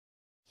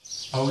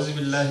A'udhu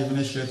billahi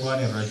minash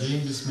shaitanir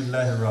rajim.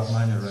 Bismillahir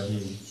rahmanir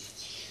rahim.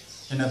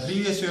 In a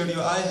previous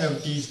video, I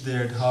have taught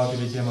that how to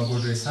become a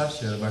good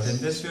researcher, but in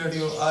this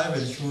video, I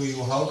will show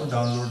you how to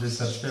download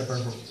research paper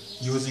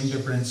using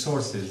different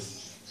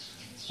sources.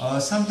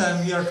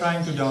 Sometimes we are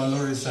trying to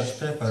download research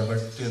paper,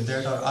 but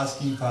that are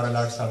asking for a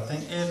lot of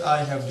things, as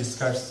I have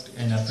discussed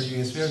in a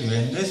previous video.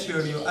 In this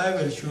video, I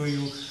will show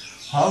you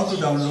how to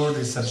download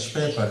research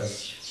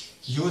papers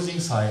using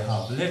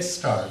sci-hub. Let's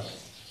start.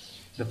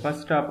 The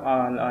first of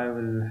all, I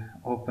will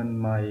open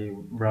my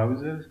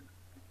browser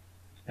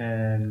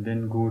and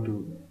then go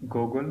to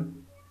Google.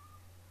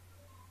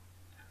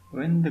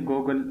 When the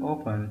Google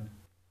open,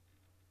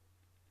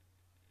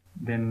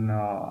 then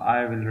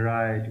I will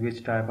write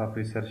which type of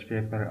research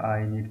paper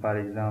I need. For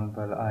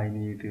example, I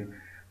need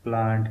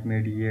plant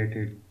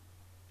mediated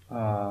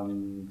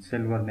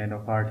silver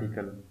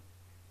nanoparticle.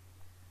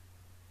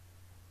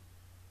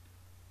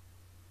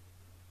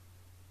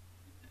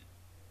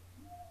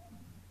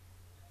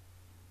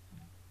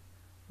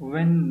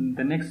 When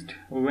the next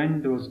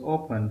windows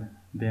open,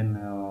 then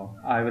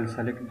I will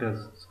select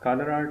the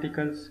scholar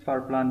articles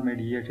for plant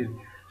mediated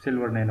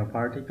silver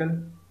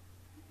nanoparticle.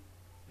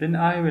 Then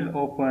I will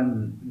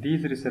open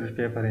these research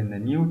paper in the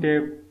new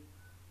tab.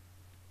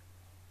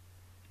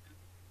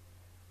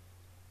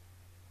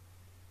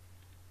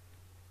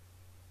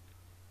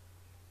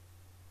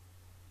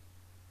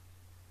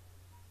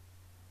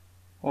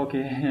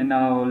 Okay,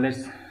 now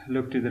let's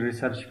look to the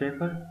research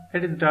paper.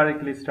 It is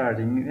directly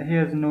starting.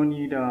 Here's no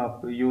need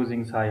of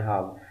using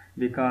sci-hub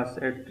because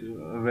it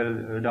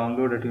will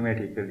download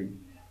automatically.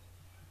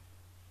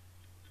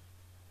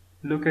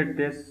 Look at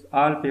this,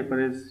 all paper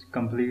is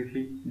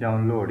completely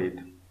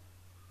downloaded.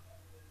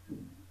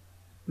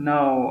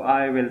 Now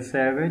I will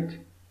save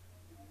it.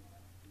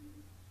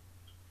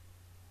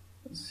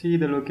 See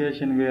the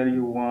location where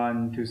you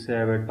want to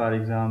save it, for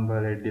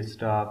example at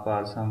desktop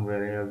or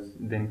somewhere else,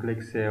 then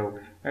click save.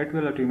 It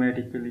will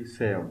automatically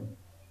save.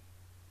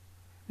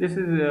 This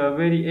is a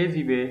very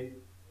easy way,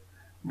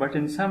 but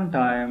in some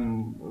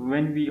time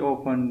when we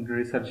open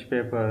research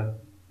paper,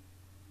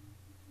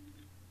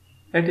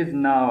 it is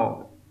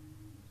now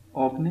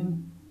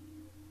opening.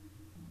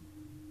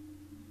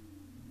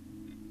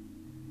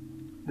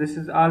 This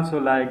is also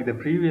like the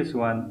previous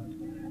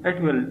one, it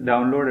will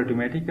download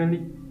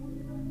automatically.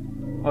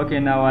 Okay,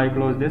 now I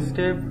close this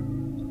tab.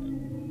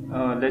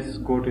 Let's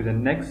go to the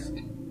next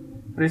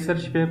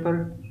research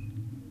paper.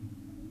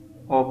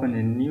 Open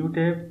a new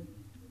tab.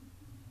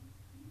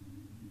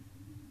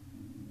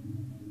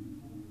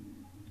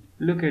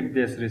 Look at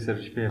this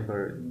research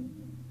paper.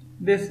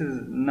 This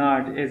is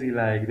not easy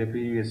like the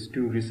previous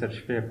two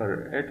research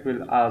paper. It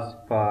will ask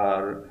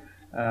for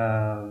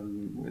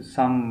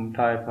some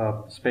type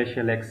of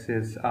special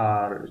access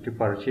or to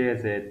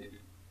purchase it.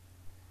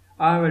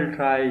 I will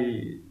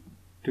try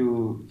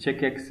to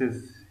check access,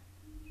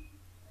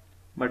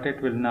 but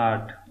it will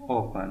not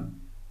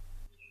open.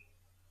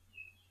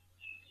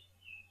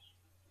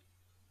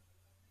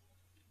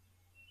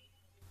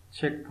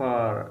 Check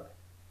for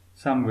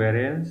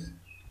somewhere else.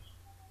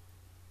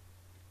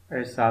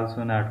 It's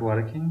also not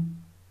working.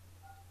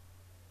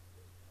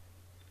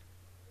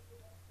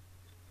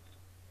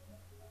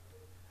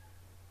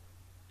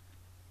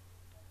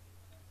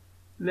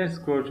 Let's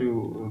go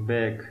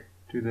back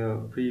to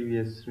the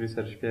previous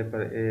research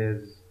paper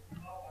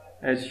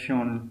as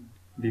shown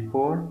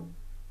before.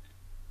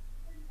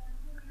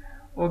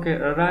 Okay,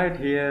 right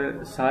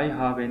here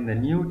sci-hub in the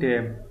new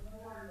tab.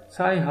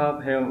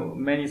 Sci-hub have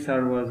many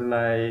servers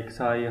like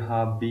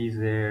sci-hub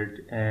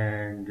BZ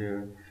and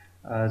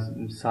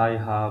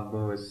sci-hub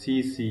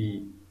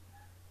CC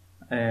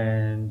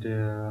and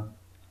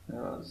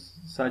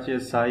such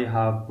as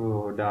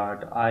sci-hub.io.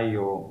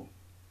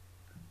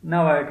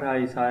 Now I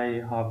try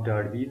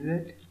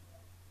sci-hub.bz.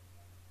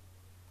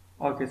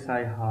 Okay,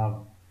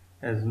 sci-hub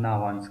is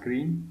now on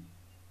screen.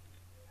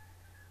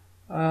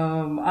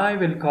 I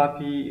will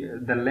copy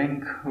the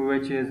link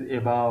which is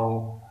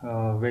above,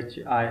 which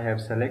I have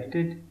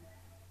selected.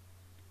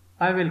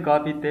 I will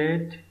copy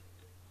that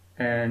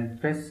and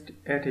paste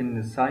it in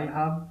the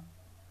sci-hub,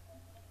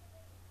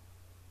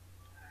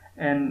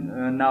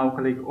 and now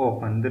click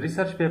open. The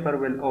research paper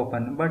will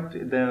open, but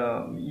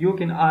you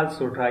can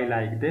also try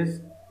like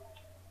this.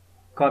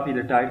 Copy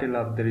the title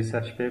of the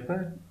research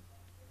paper.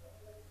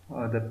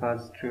 The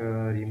first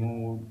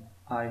remove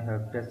I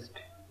have pasted.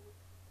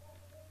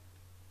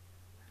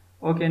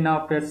 Okay, now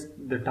paste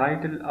the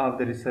title of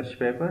the research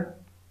paper.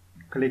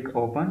 Click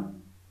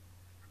open.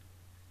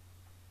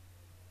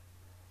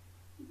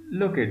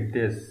 Look at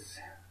this.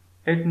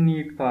 It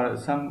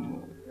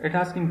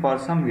asking for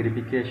some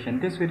verification.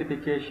 This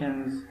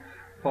verifications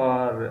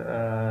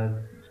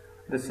for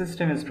the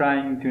system is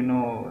trying to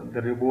know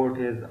the robot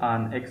is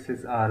on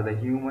axis or the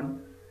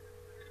human.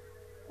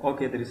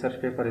 Okay, the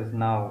research paper is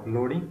now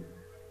loading.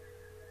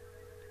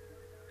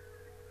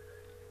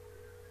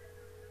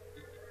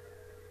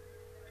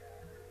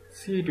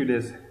 See to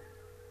this.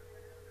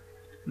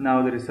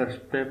 Now the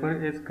research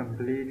paper is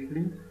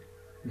completely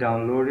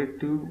downloaded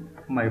to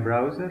my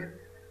browser.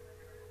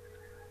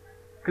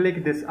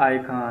 Click this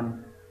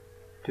icon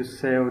to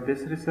save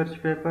this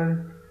research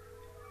paper.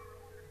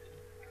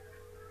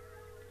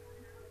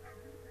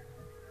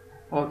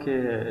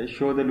 Okay,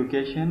 show the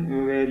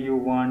location where you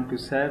want to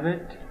save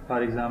it.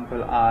 For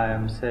example, I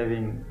am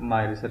saving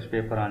my research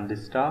paper on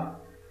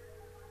desktop,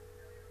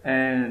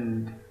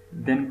 and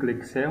then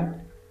click save.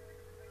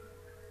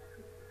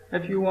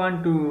 If you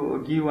want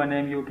to give a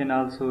name, you can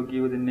also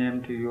give the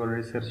name to your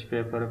research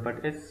paper,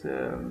 but it's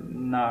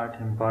not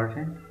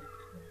important.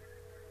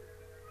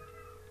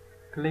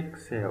 Click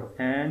save,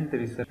 and the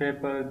research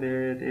paper,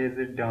 that is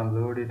it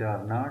downloaded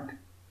or not.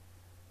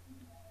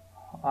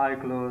 I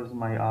close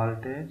my all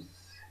tabs.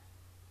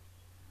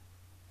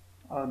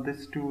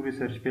 This two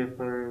research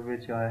paper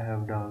which I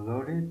have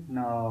downloaded.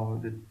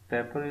 Now the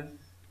paper is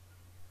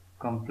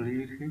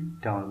completely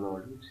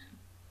downloaded.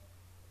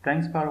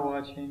 Thanks for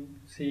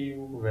watching. See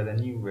you with a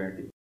new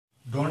video.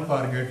 Don't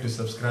forget to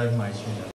subscribe my channel.